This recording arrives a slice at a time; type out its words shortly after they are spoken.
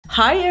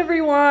Hi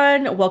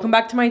everyone, welcome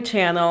back to my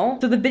channel.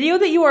 So the video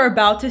that you are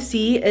about to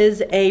see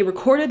is a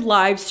recorded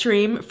live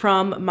stream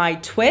from my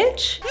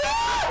Twitch.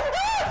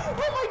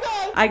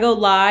 I go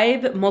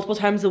live multiple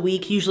times a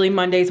week, usually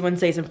Mondays,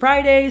 Wednesdays, and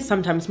Fridays,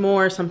 sometimes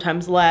more,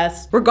 sometimes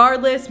less.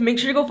 Regardless, make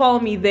sure to go follow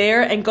me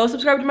there and go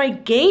subscribe to my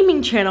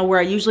gaming channel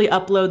where I usually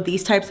upload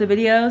these types of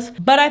videos.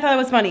 But I thought it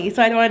was funny,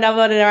 so I want to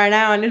upload it right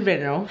now in this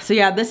video. So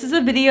yeah, this is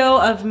a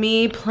video of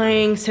me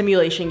playing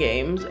simulation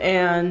games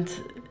and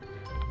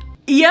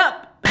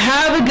yep.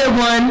 Have a good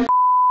one.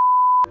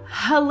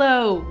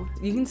 Hello.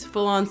 You can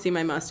full on see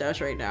my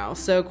mustache right now.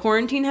 So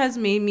quarantine has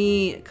made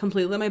me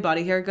completely let my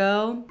body hair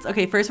go.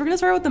 Okay, first we're gonna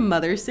start with the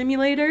mother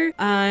simulator.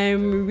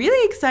 I'm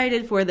really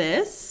excited for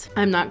this.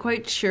 I'm not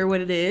quite sure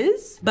what it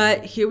is,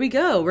 but here we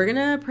go. We're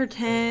gonna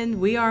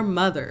pretend we are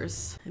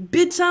mothers.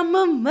 Bitch, I'm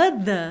a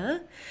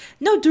mother.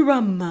 No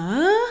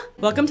drama.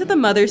 Welcome to the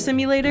mother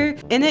simulator.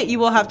 In it, you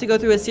will have to go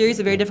through a series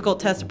of very difficult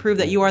tests to prove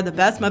that you are the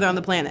best mother on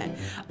the planet.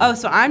 Oh,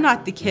 so I'm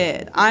not the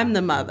kid, I'm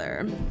the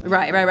mother.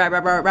 Right.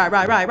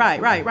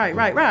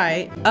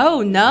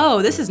 Oh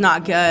no, this is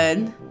not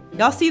good.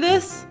 Y'all see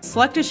this?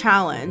 Select a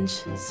challenge.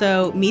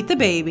 So meet the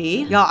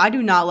baby. Y'all, I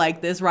do not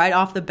like this right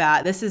off the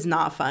bat. This is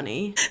not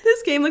funny.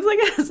 This game looks like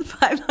it has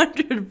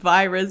 500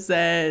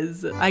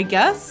 viruses. I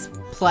guess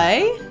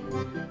play.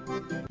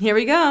 Here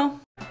we go.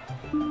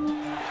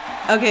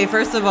 Okay,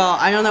 first of all,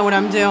 I don't know what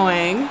I'm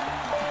doing.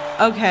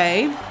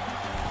 Okay.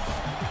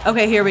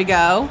 Okay, here we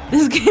go.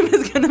 This game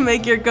is gonna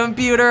make your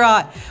computer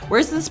hot.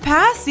 Where's this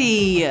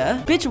passy?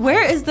 Bitch,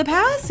 where is the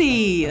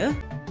passy?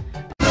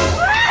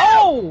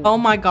 Oh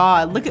my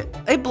god, look at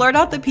it, blurred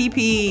out the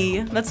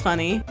PP. That's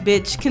funny.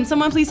 Bitch, can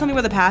someone please tell me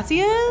where the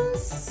passy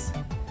is?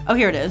 Oh,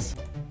 here it is.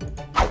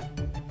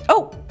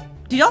 Oh,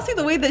 did y'all see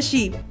the way that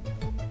she...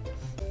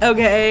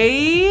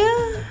 Okay.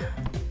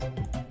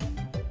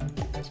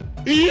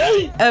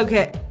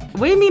 Okay.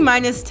 What do you mean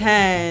minus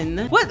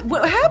 10?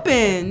 What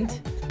happened?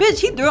 Bitch,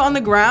 he threw it on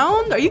the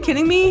ground? Are you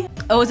kidding me?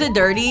 Oh, is it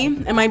dirty?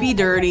 It might be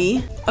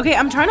dirty. Okay,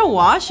 I'm trying to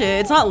wash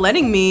it. It's not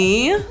letting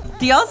me.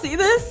 Do y'all see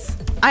this?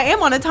 I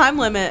am on a time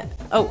limit.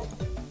 Oh.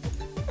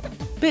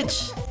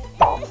 Bitch.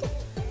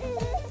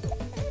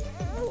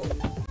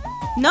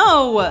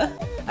 No.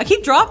 I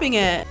keep dropping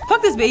it.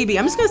 Fuck this baby.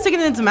 I'm just gonna stick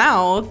it in its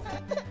mouth.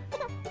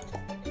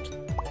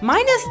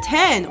 Minus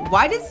 10.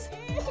 Why does...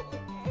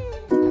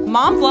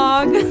 Mom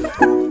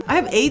vlog. I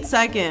have 8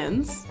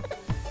 seconds.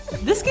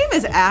 This game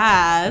is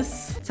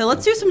ass. So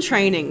let's do some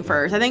training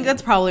first. I think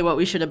that's probably what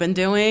we should have been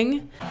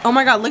doing. Oh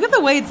my god, look at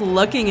the way it's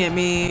looking at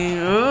me.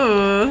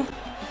 Ugh.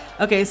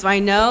 Okay, so I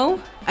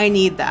know I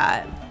need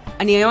that.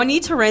 I know I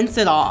need to rinse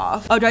it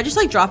off. Oh, do I just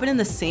like drop it in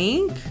the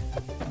sink?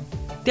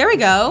 There we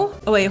go.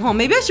 Oh wait, hold on.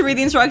 Maybe I should read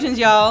the instructions,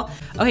 y'all.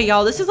 Okay,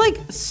 y'all, this is like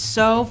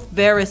so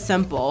very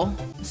simple.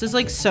 This is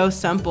like so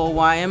simple.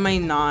 Why am I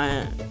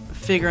not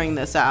figuring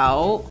this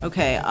out?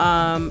 Okay,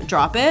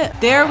 drop it.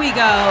 There we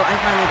go. I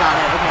finally got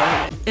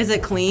it. Okay. Is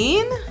it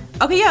clean?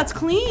 Okay, yeah, it's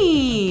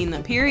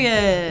clean.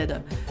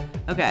 Period.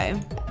 Okay.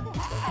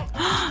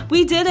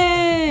 We did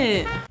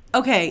it.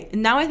 Okay,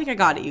 now I think I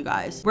got it, you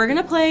guys. We're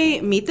gonna play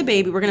Meet the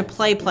Baby. We're gonna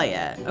play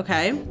it,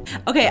 okay?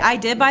 Okay, I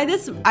did buy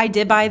this. Listen, I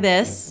did buy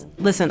this.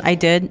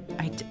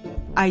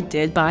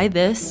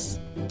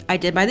 I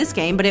did buy this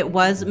game, but it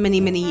was many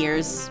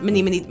months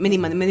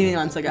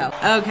ago.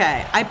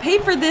 Okay, I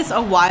paid for this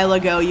a while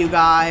ago, you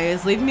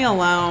guys. Leave me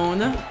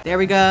alone. There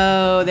we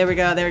go, there we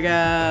go, there we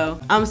go.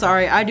 I'm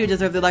sorry, I do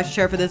deserve the electric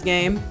chair for this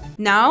game.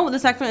 Now, the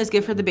second one is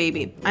gift for the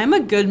baby. I'm a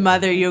good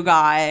mother, you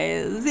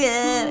guys.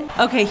 Yeah.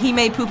 Okay, he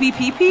made poopy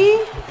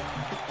pee-pee.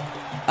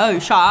 Oh,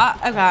 shot,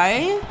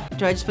 okay.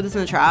 Do I just put this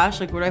in the trash?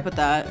 Like, where do I put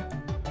that?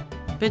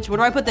 Bitch, where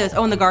do I put this?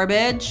 Oh, in the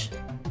garbage?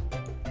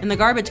 In the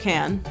garbage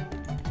can.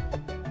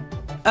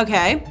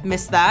 Okay,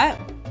 missed that.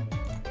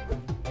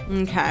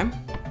 Okay.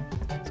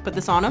 Let's put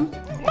this on him.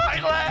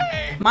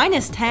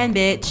 Minus 10,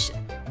 bitch.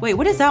 Wait,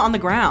 what is that on the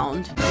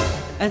ground?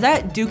 Is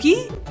that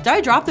Dookie? Did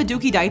I drop the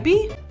Dookie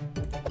diaper?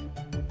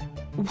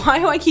 Why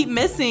do I keep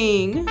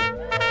missing?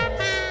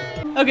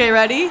 Okay,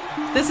 ready?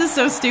 This is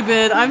so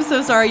stupid. I'm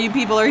so sorry you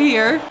people are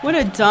here. What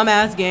a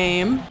dumbass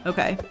game.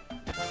 Okay.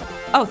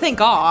 Oh, thank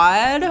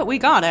God. We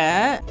got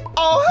it.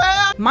 Oh,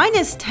 hell.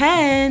 Minus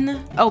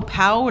 10. Oh,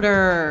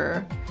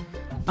 powder.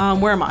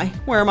 Where am I?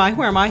 Where am I?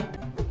 Where am I?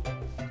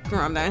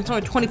 Where am I? It's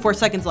only 24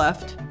 seconds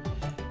left.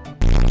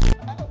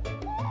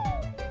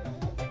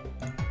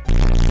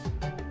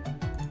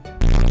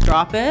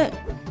 Drop it.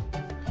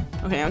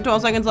 Okay, I'm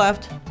 12 seconds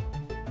left.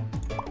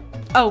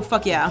 Oh,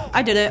 fuck yeah.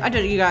 I did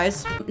it, you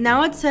guys.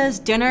 Now it says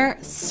dinner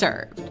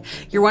served.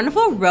 Your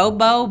wonderful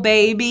Robo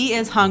baby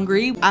is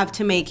hungry. I have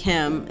to make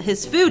him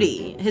his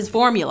foodie, his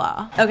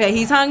formula. Okay,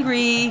 he's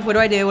hungry. What do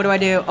I do? What do I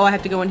do? Oh, I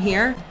have to go in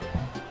here.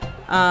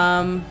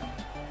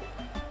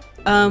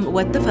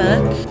 What the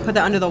fuck? Put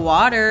that under the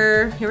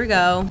water. Here we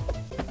go.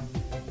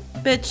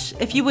 Bitch,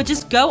 if you would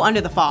just go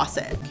under the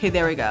faucet. Okay,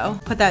 there we go.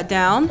 Put that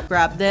down.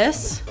 Grab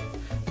this.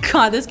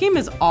 God, this game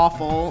is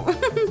awful.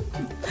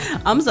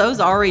 I'm so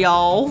sorry,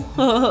 y'all.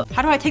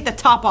 How do I take the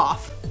top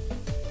off?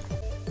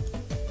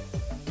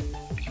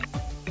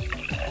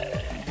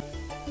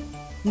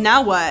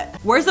 Now what?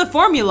 Where's the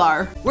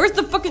formula? Where's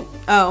the fucking,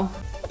 oh.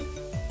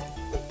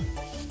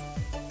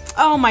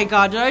 Oh my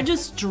God, did I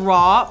just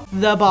drop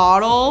the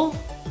bottle?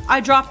 I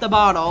dropped the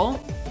bottle.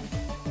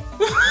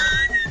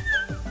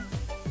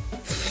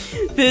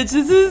 Bitch,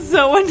 this is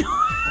so annoying.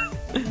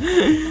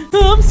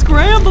 I'm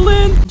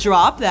scrambling.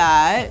 Drop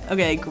that.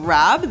 Okay,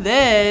 grab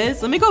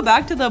this. Let me go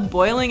back to the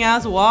boiling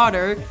ass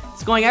water.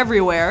 It's going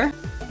everywhere.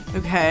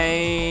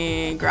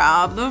 Okay,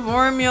 grab the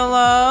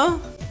formula.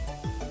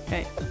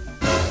 Okay.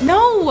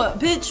 No,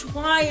 bitch,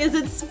 why is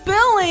it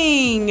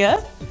spilling?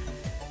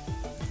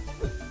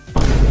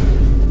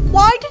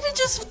 Why did it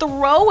just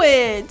throw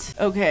it?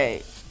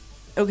 Okay.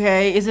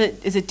 Okay, is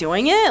it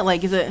doing it?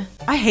 Like, is it?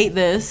 I hate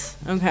this.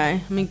 Okay,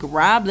 let me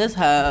grab this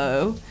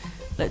hoe.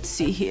 Let's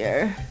see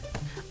here.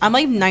 I'm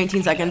like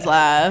 19 seconds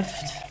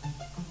left.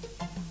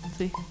 Let's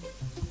see.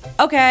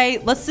 Okay,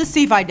 let's just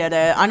see if I did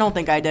it. I don't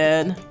think I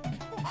did.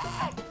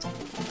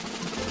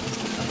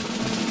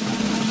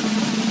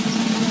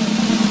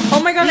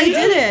 Oh my God, I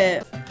did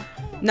it.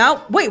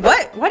 Now, wait,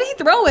 what? Why did he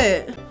throw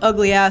it?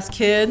 Ugly ass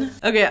kid.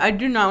 Okay, I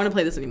do not want to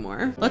play this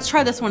anymore. Let's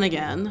try this one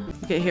again.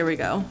 Okay, here we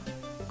go.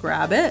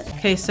 Grab it.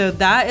 Okay, so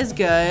that is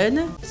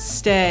good.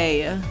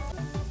 Stay.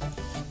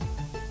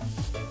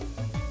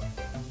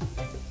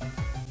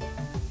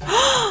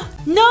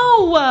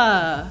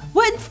 No!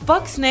 What in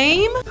fuck's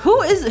name?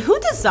 Who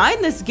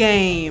designed this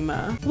game?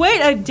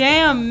 Wait a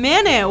damn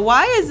minute.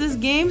 Why is this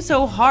game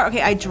so hard?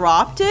 Okay, I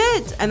dropped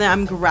it and then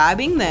I'm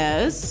grabbing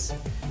this.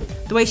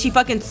 The way she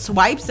fucking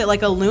swipes it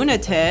like a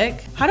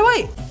lunatic. How do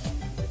I?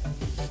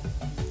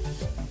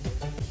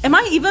 Am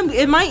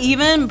I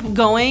even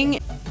going?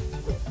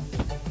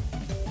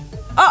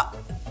 Oh,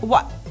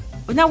 what?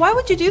 Now, why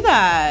would you do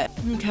that?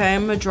 Okay,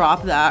 I'm gonna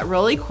drop that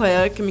really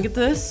quick. Let me get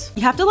this.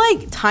 You have to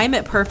like time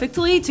it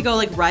perfectly to go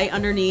like right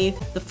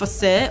underneath the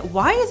faucet.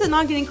 Why is it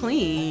not getting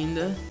cleaned?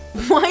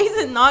 Why is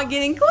it not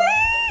getting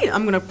clean?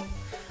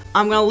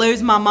 I'm gonna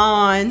lose my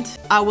mind.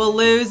 I will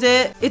lose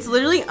it. It's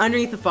literally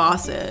underneath the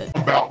faucet.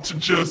 About to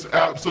just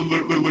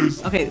absolutely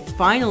lose. Okay,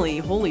 finally,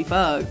 holy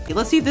fuck. Okay,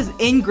 let's see if this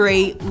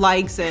ingrate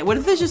likes it. What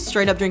if it's just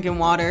straight up drinking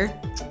water?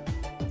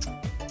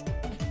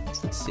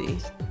 Let's see.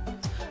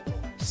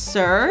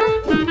 Sir?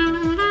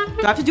 Do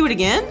I have to do it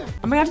again?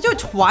 I'm gonna have to do it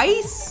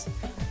twice?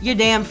 You're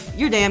damn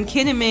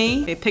kidding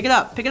me. Okay, pick it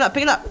up, pick it up,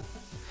 pick it up.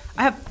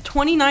 I have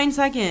 29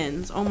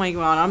 seconds. Oh my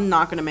God, I'm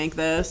not gonna make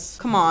this.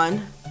 Come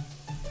on.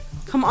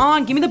 Come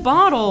on, give me the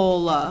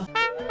bottle.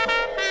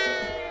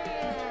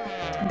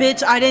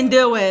 Bitch, I didn't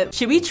do it.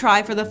 Should we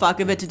try for the fuck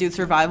of it to do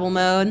survival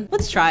mode?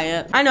 Let's try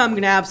it. I know I'm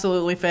gonna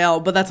absolutely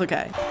fail, but that's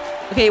okay.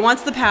 Okay, it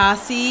wants the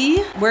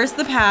passy. Where's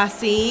the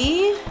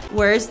passy?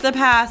 Where's the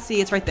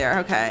passy? It's right there,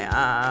 okay.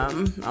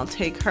 I'll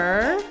take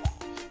her.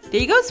 There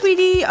you go,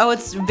 sweetie. Oh,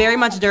 it's very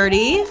much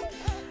dirty.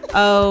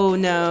 Oh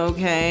no,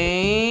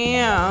 okay.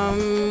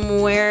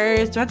 Do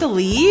I have to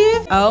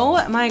leave?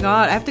 Oh my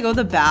God, I have to go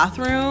to the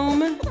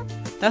bathroom.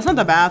 That's not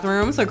the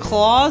bathroom, it's a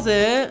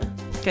closet.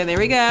 Okay, there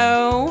we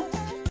go.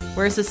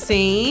 Where's the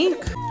sink?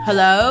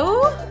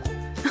 Hello?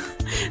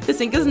 The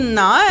sink is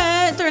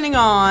not turning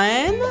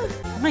on.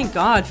 Oh my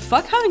God,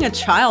 fuck having a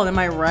child, am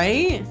I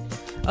right?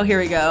 Oh, here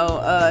we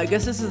go. I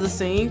guess this is the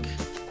sink.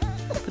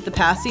 Put the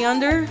passy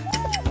under.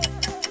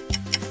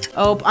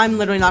 Oh, I'm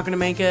literally not gonna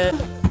make it.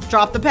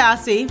 Drop the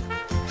passy.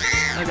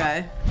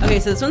 Okay. Okay,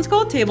 so this one's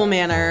called Table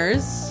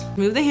Manners.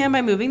 Move the hand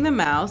by moving the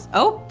mouse.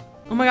 Oh.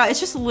 Oh my God, it's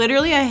just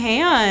literally a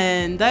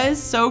hand. That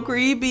is so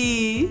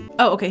creepy.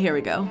 Oh, okay, here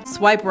we go.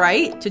 Swipe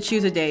right to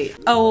choose a date.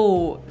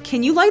 Oh,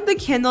 can you light the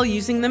candle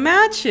using the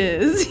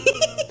matches?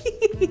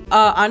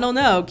 I don't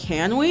know,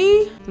 can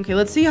we? Okay,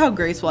 let's see how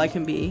graceful I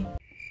can be.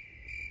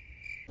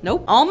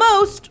 Nope,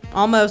 almost.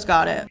 Almost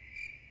got it.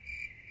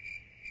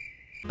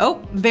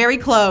 Oh, very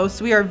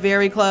close. We are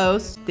very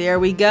close. There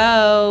we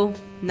go.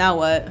 Now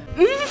what?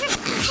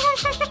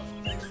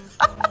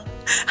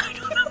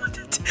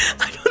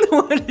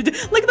 What to do.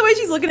 Look at the way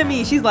she's looking at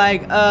me. She's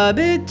like,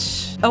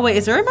 bitch. Oh wait,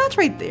 is there a match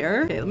right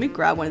there? Okay, let me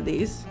grab one of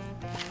these.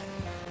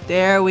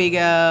 There we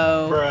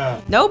go.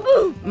 Bruh. Nope.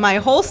 My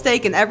whole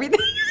steak and everything.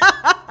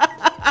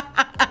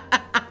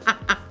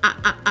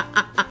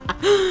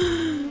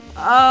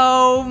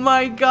 Oh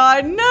my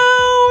God,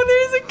 no.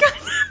 There's a gun.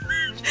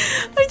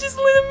 I just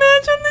lit a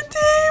match on the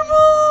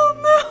table.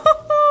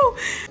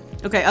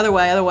 No. Okay, other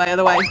way, other way,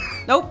 other way.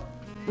 Nope.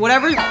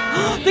 Whatever.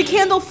 The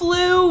candle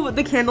flew.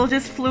 The candle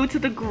just flew to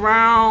the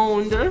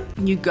ground.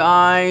 You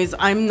guys,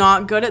 I'm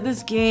not good at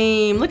this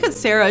game. Look at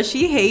Sarah.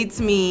 She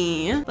hates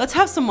me. Let's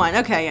have some wine.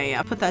 Okay,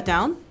 yeah. Put that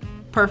down.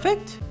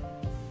 Perfect.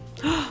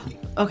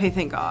 Okay,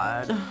 thank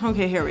God.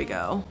 Okay, here we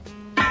go.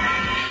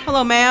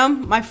 Hello,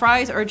 ma'am. My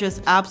fries are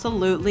just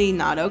absolutely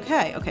not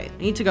okay. Okay,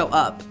 I need to go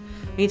up.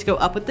 I need to go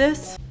up with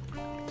this.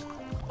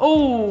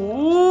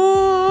 Oh.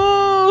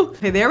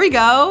 Okay, there we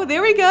go.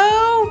 There we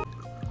go.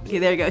 Okay,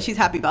 there you go. She's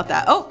happy about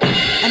that. Oh,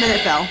 and then it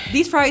fell.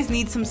 These fries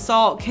need some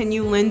salt. Can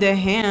you lend a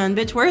hand?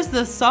 Bitch, where's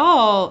the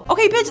salt?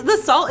 Okay, bitch, the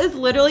salt is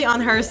literally on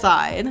her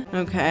side.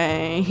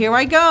 Okay, here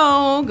I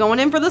go. Going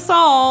in for the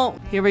salt.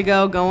 Here we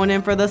go, going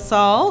in for the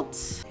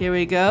salt. Here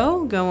we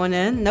go, going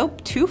in.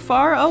 Nope, too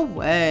far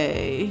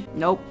away.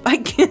 Nope, I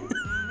can't.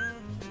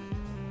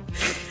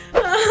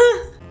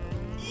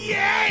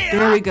 Yeah!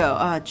 There we go.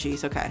 Oh,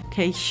 jeez, okay.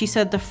 Okay, she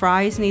said the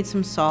fries need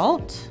some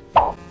salt.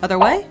 Other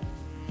way?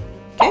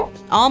 Okay,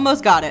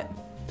 almost got it.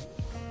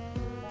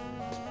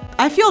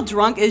 I feel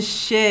drunk as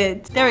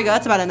shit. There we go,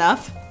 that's about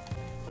enough.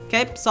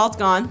 Okay, salt's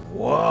gone.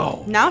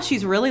 Whoa. Now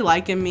she's really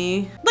liking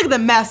me. Look at the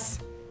mess.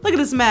 Look at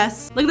this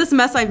mess. Look at this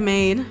mess I've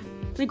made.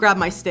 Let me grab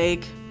my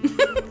steak.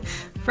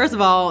 First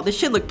of all, this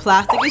shit look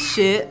plastic as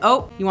shit.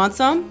 Oh, you want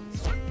some?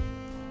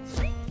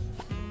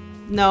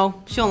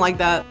 No, she don't like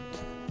that.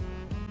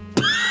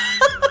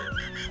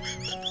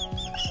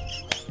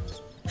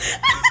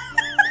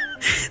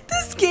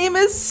 This game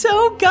is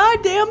so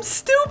goddamn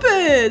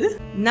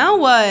stupid. Now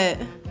what?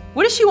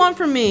 What does she want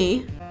from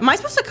me? Am I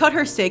supposed to cut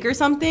her steak or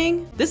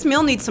something? This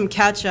meal needs some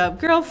ketchup.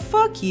 Girl,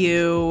 fuck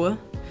you.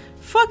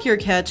 Fuck your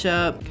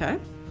ketchup. Okay.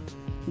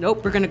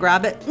 Nope, we're gonna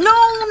grab it. No,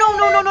 no, no,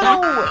 no, no,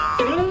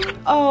 no.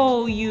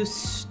 Oh, you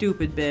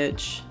stupid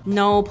bitch.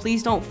 No,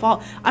 please don't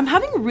fall. I'm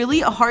having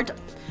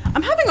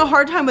a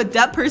hard time with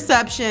depth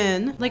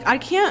perception. Like, I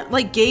can't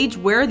like gauge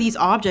where these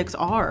objects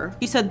are.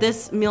 You said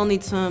this meal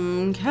needs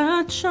some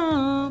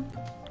ketchup.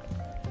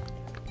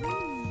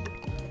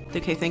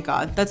 Okay, thank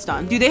God, that's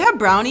done. Do they have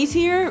brownies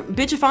here?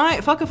 Bitch,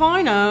 fuck if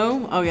I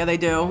know. Oh yeah, they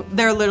do.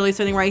 They're literally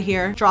sitting right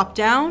here. Drop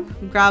down,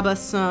 grab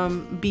us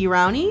some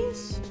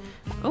brownies.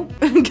 Oh,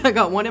 I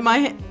got one in my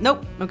hand.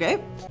 Nope,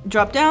 okay.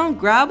 Drop down,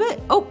 grab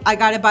it. Oh, I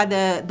got it by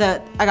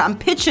I'm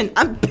pinching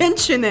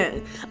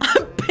it.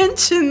 I'm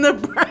pinching the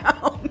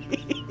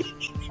brownie.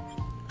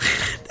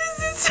 This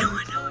is so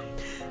annoying.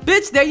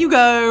 Bitch, there you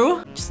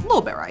go. Just a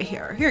little bit right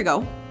here. Here you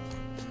go.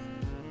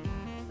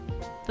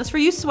 That's for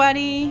you,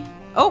 sweaty.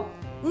 Oh,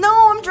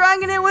 no, I'm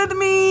dragging it with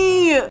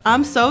me.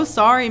 I'm so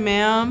sorry,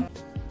 ma'am.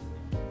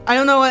 I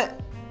don't know what.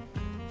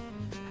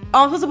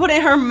 Oh, I'm supposed to put it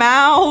in her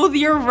mouth.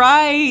 You're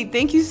right.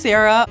 Thank you,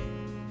 Sarah.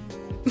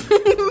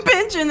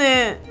 Pinching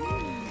it.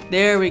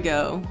 There we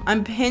go.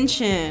 I'm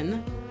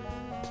pinching.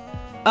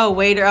 Oh,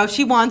 waiter. Oh,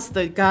 she wants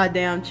the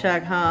goddamn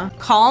check, huh?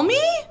 Call me?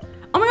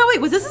 Oh my God,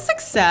 wait, was this a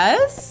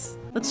success?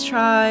 Let's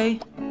try.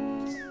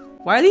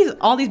 Why are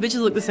all these bitches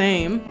look the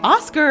same?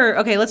 Oscar.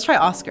 Okay, let's try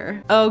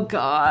Oscar. Oh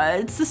God,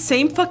 it's the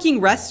same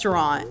fucking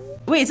restaurant.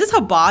 Wait, is this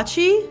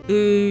hibachi?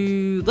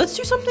 Ooh, let's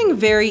do something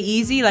very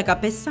easy, like a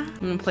pizza. I'm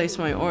gonna place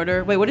my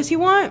order. Wait, what does he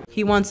want?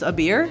 He wants a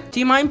beer? Do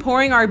you mind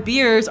pouring our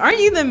beers? Aren't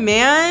you the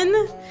man?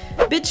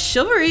 Bitch,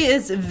 chivalry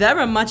is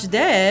very much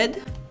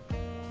dead.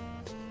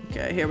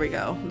 Okay, here we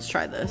go. Let's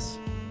try this.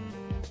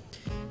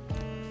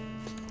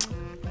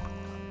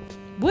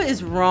 What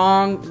is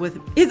wrong with,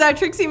 is that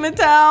Trixie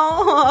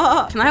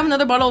Mattel? Can I have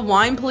another bottle of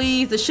wine,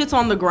 please? The shit's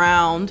on the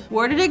ground.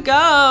 Where did it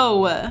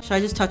go? Should I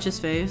just touch his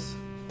face?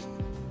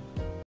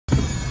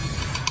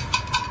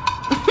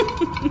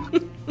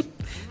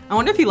 I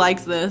wonder if he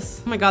likes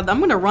this. Oh my God, I'm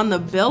gonna run the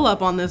bill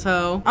up on this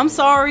hoe. I'm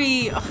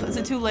sorry. Ugh, is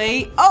it too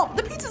late? Oh,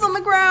 the pizza's on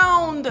the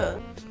ground.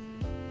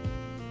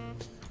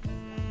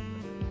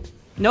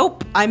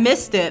 Nope, I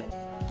missed it.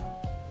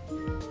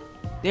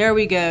 There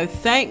we go,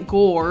 thank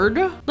Gord.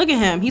 Look at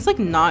him, he's like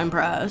not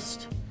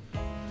impressed.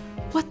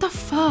 What the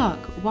fuck?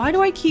 Why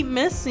do I keep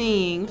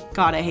missing?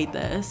 God, I hate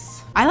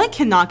this. I like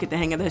cannot get the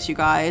hang of this, you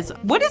guys.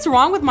 What is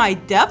wrong with my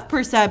depth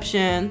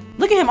perception?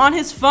 Look at him on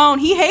his phone,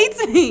 he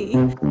hates me.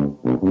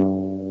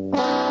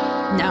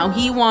 Now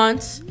he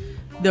wants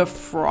the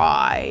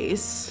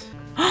fries.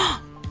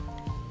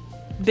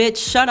 Bitch,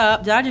 shut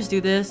up, did I just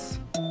do this?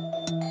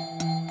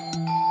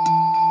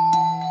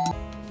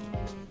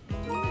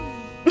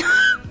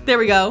 There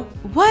we go.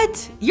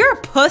 What? You're a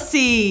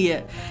pussy.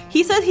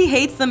 He said he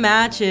hates the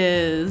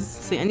matches.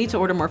 See, I need to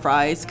order more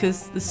fries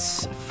because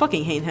this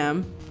fucking hate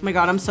him. Oh my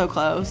God, I'm so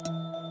close.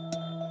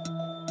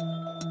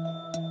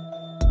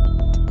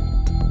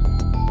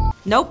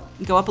 Nope,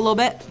 go up a little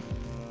bit.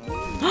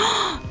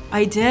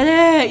 I did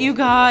it, you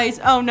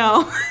guys. Oh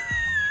no.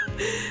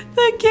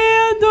 The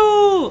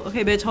candle.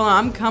 Okay, bitch, hold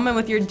on. I'm coming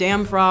with your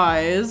damn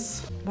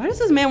fries. Why does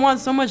this man want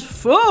so much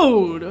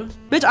food?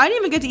 Bitch, I didn't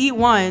even get to eat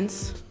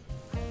once.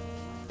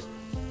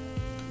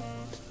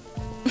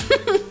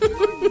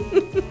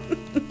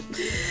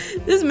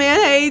 This man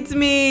hates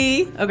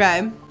me.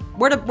 Okay,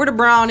 where the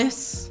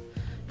brownies?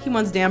 He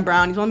wants damn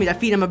brownies. He wants me to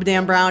feed him a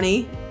damn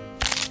brownie.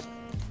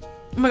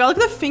 Oh my God, look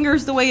at the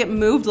fingers, the way it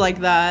moved like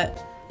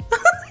that.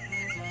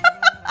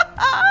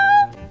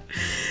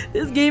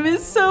 This game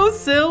is so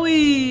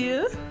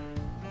silly.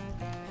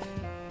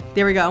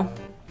 There we go.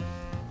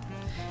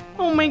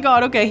 Oh my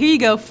God, okay, here you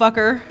go,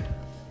 fucker.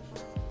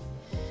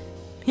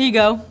 Here you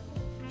go.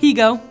 Here you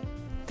go.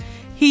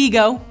 Here you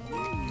go.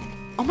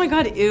 Oh my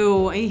God,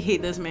 ew, I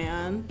hate this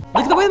man.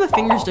 Look at the way my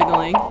finger's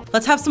jiggling.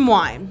 Let's have some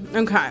wine.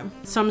 Okay,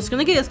 so I'm just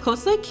gonna get as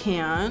close as I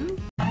can.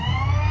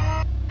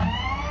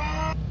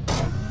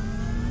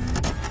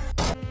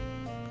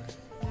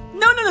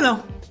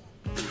 No.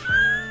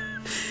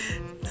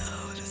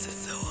 No, this is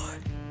so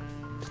hard.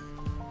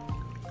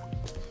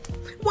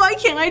 Why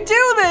can't I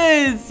do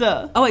this?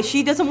 Oh wait,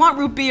 she doesn't want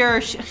root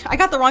beer. I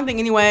got the wrong thing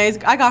anyways.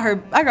 I got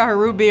her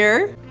root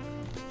beer.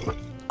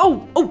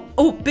 Oh,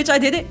 bitch, I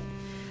did it.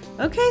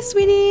 Okay,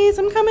 sweeties,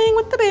 I'm coming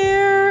with the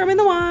beer. I'm in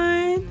the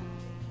wine.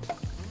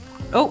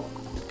 Oh,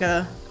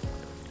 gotta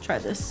try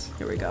this.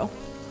 Here we go.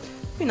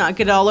 Let me not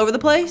get it all over the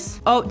place.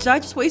 Oh, did I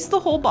just waste the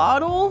whole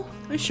bottle?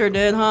 I sure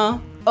did, huh?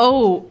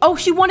 Oh,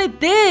 she wanted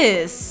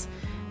this.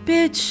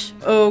 Bitch.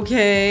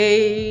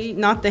 Okay,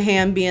 not the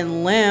hand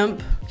being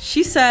limp.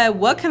 She said,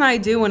 what can I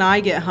do when I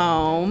get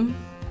home?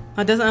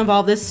 That doesn't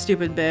involve this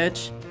stupid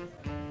bitch.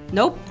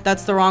 Nope,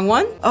 that's the wrong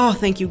one. Oh,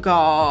 thank you,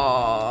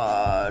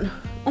 God.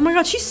 Oh my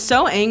God, she's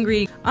so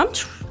angry.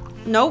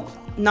 Nope,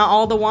 not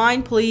all the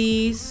wine,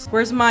 please.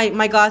 Where's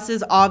my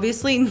glasses?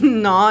 Obviously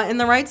not in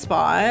the right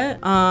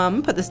spot.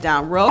 Put this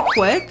down real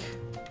quick.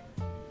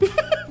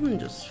 Let me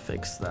just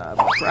fix that.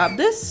 Grab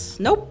this.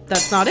 Nope,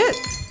 that's not it.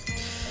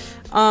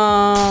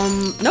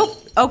 Nope.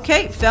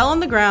 Okay, fell on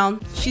the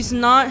ground. She's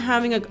not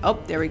having a, oh,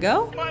 there we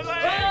go.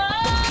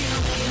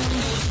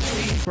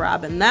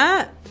 Grabbing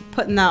that.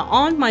 Putting that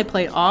on my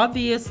plate,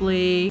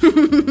 obviously.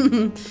 Let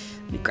me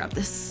grab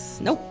this.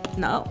 Nope,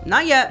 no,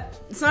 not yet.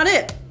 It's not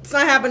it. It's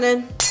not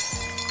happening.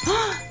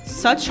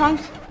 Such strong.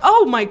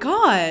 Oh my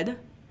God.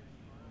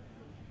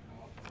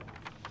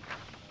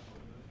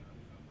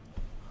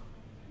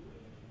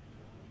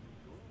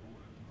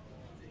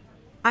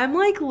 I'm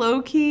like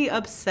low-key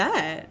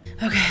upset.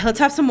 Okay, let's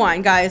have some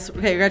wine, guys.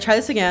 Okay, we're gonna try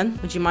this again.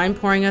 Would you mind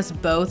pouring us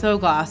both a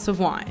glass of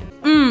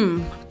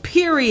wine?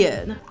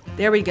 Period.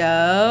 There we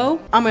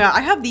go. Oh my God,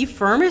 I have the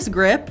firmest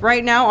grip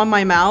right now on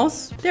my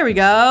mouse. There we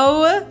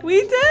go.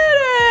 We did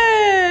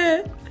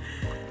it.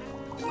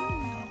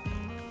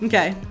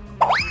 Okay,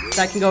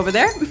 that can go over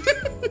there.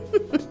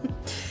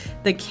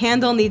 The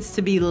candle needs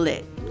to be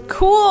lit.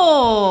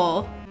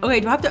 Cool. Okay,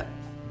 do I have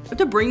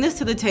to bring this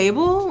to the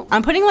table?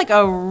 I'm putting like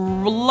a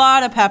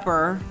lot of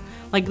pepper.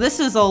 Like this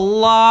is a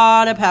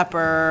lot of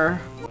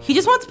pepper. He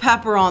just wants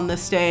pepper on the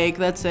steak,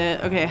 that's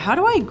it. Okay, how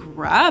do I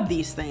grab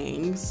these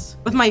things?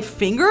 With my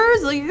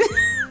fingers? Like,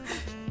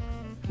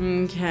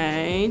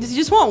 okay, does he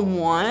just want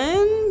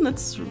one?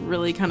 That's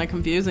really kind of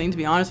confusing, to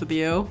be honest with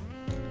you.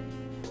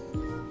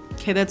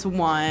 Okay, that's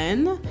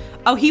one.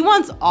 Oh, he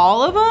wants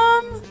all of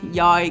them?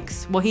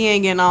 Yikes. Well, he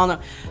ain't getting all of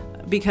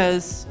them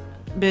because,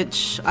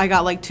 bitch, I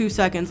got like 2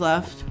 seconds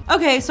left.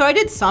 Okay, so I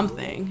did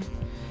something.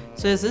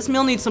 Says this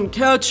meal needs some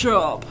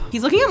ketchup.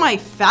 He's looking at my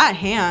fat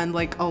hand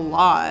like a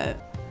lot.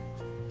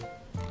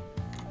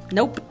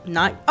 Nope,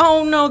 not.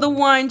 Oh no, the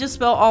wine just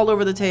spilled all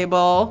over the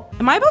table.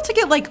 Am I about to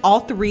get like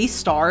all 3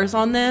 stars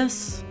on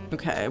this?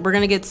 Okay, we're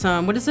gonna get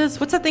some, what is this?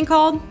 What's that thing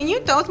called? Can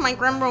you toast my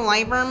creme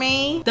brulee for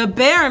me? The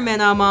bare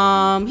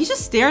minimum. He's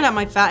just staring at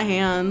my fat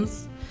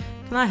hands.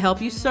 Can I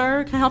help you,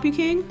 sir? Can I help you,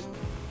 king?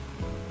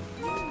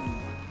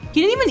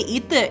 He didn't even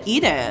eat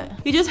it.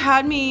 He just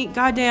had me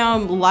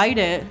goddamn light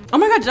it. Oh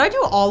my God, did I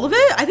do all of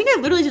it? I think I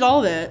literally did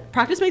all of it.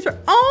 Practice makes for,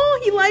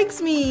 oh, he likes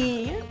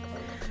me.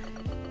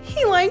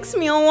 He likes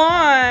me a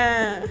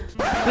lot.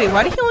 Wait,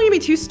 why did he only give me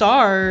 2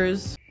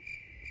 stars?